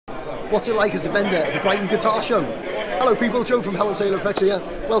What's it like as a vendor at the Brighton Guitar Show? Hello people, Joe from Hello Sailor Effects here.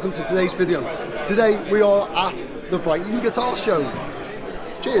 Welcome to today's video. Today we are at the Brighton Guitar Show.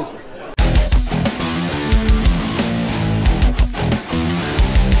 Cheers!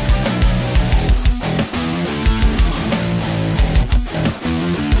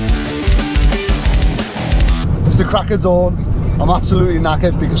 It's the crack of dawn. I'm absolutely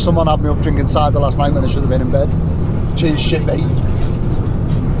knackered because someone had me up drinking cider last night when I should have been in bed. Cheers shit mate.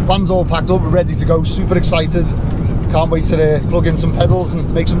 Van's all packed up, we're ready to go, super excited. Can't wait to plug in some pedals and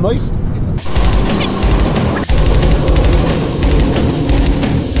make some noise.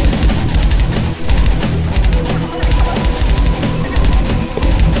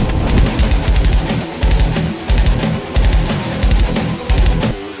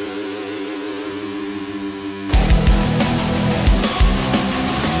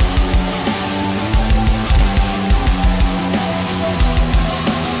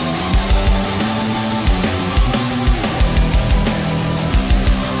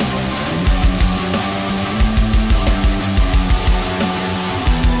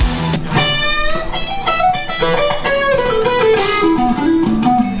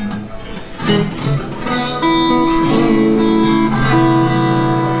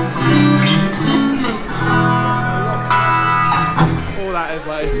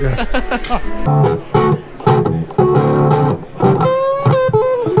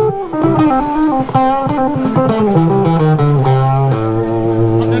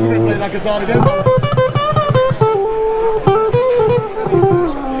 I'm never going to play that guitar again.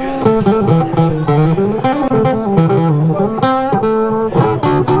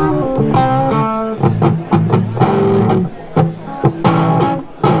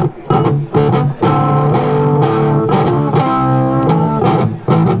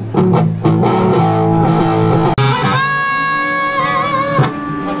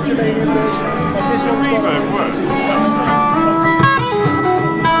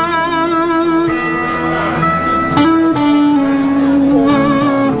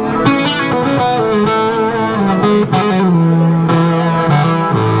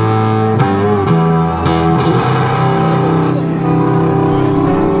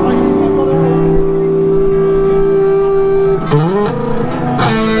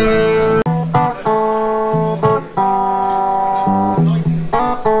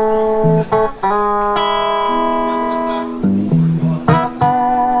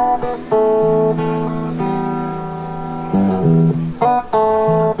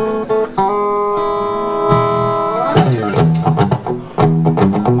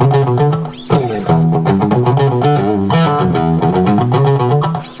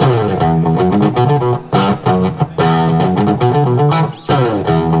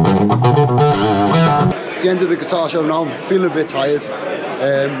 It's the end of the guitar show now. I'm feeling a bit tired.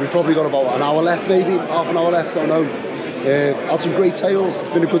 We've probably got about an hour left, maybe half an hour left, I don't know. Had some great sales, it's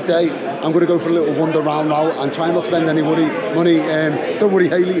been a good day. I'm going to go for a little wander around now and try not to spend any money. Don't worry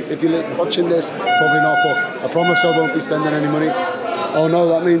Hayley, if you're watching this, probably not, but I promise I won't be spending any money. Oh no,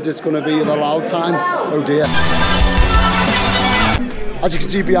 that means it's going to be the loud time. Oh dear. As you can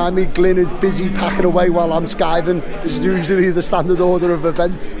see behind me, Glyn is busy packing away while I'm skiving. This is usually the standard order of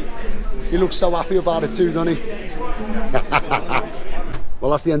events. He looks so happy about it too, doesn't he?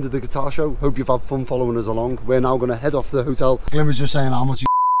 Well, that's the end of the guitar show. Hope you've had fun following us along. We're now going to head off to the hotel. Glyn was just saying how much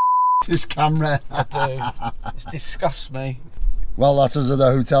this camera. I do. It disgusts me. Well, that's us at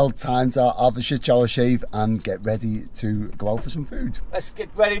the hotel. Time to have a shit shower, shave and get ready to go out for some food. Let's get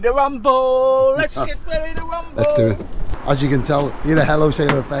ready to rumble. Let's get ready to rumble. Let's do it. As you can tell, here at Hello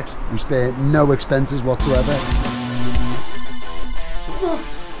Sailor Effects, we spare no expenses whatsoever.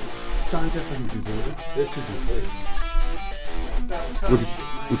 This isn't free.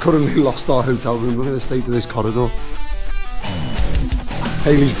 We currently lost our hotel room. We're going to stay to this corridor.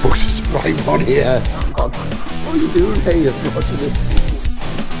 Hayley's booked us right on here. What are you doing, Hayley, if you're watching this?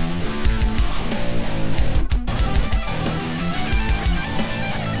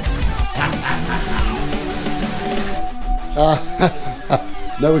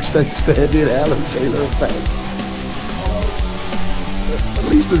 No expense spared here at Hello Sailor Effects. At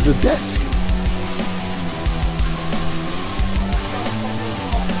least there's a desk.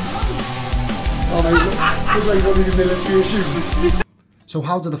 Oh mate, looks like one of your military issues. So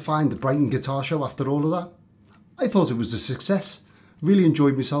how did I find the Brighton Guitar Show after all of that? I thought it was a success. Really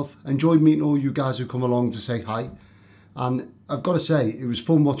enjoyed myself. Enjoyed meeting all you guys who come along to say hi. And I've got to say, it was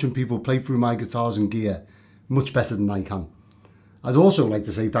fun watching people play through my guitars and gear much better than I can. I'd also like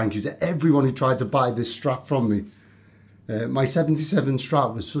to say thank you to everyone who tried to buy this Strat from me. My 77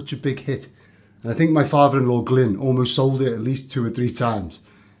 Strat was such a big hit, and I think my father-in-law Glyn almost sold it at least 2 or 3 times.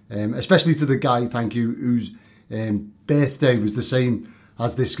 Especially to the guy, thank you, whose birthday was the same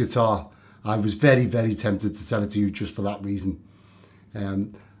as this guitar. I was very, very tempted to sell it to you just for that reason.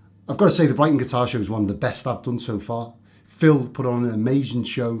 I've got to say the Brighton Guitar Show is one of the best I've done so far. Phil put on an amazing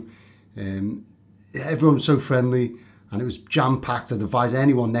show. Everyone was so friendly and it was jam-packed. I'd advise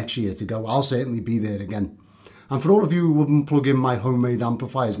anyone next year to go. I'll certainly be there again. And for all of you who wouldn't plug in my homemade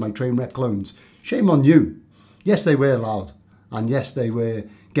amplifiers, my Trainwreck clones, shame on you. Yes, they were loud. And yes, they were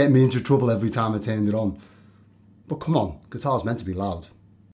getting me into trouble every time I turned it on. But come on, guitar's meant to be loud.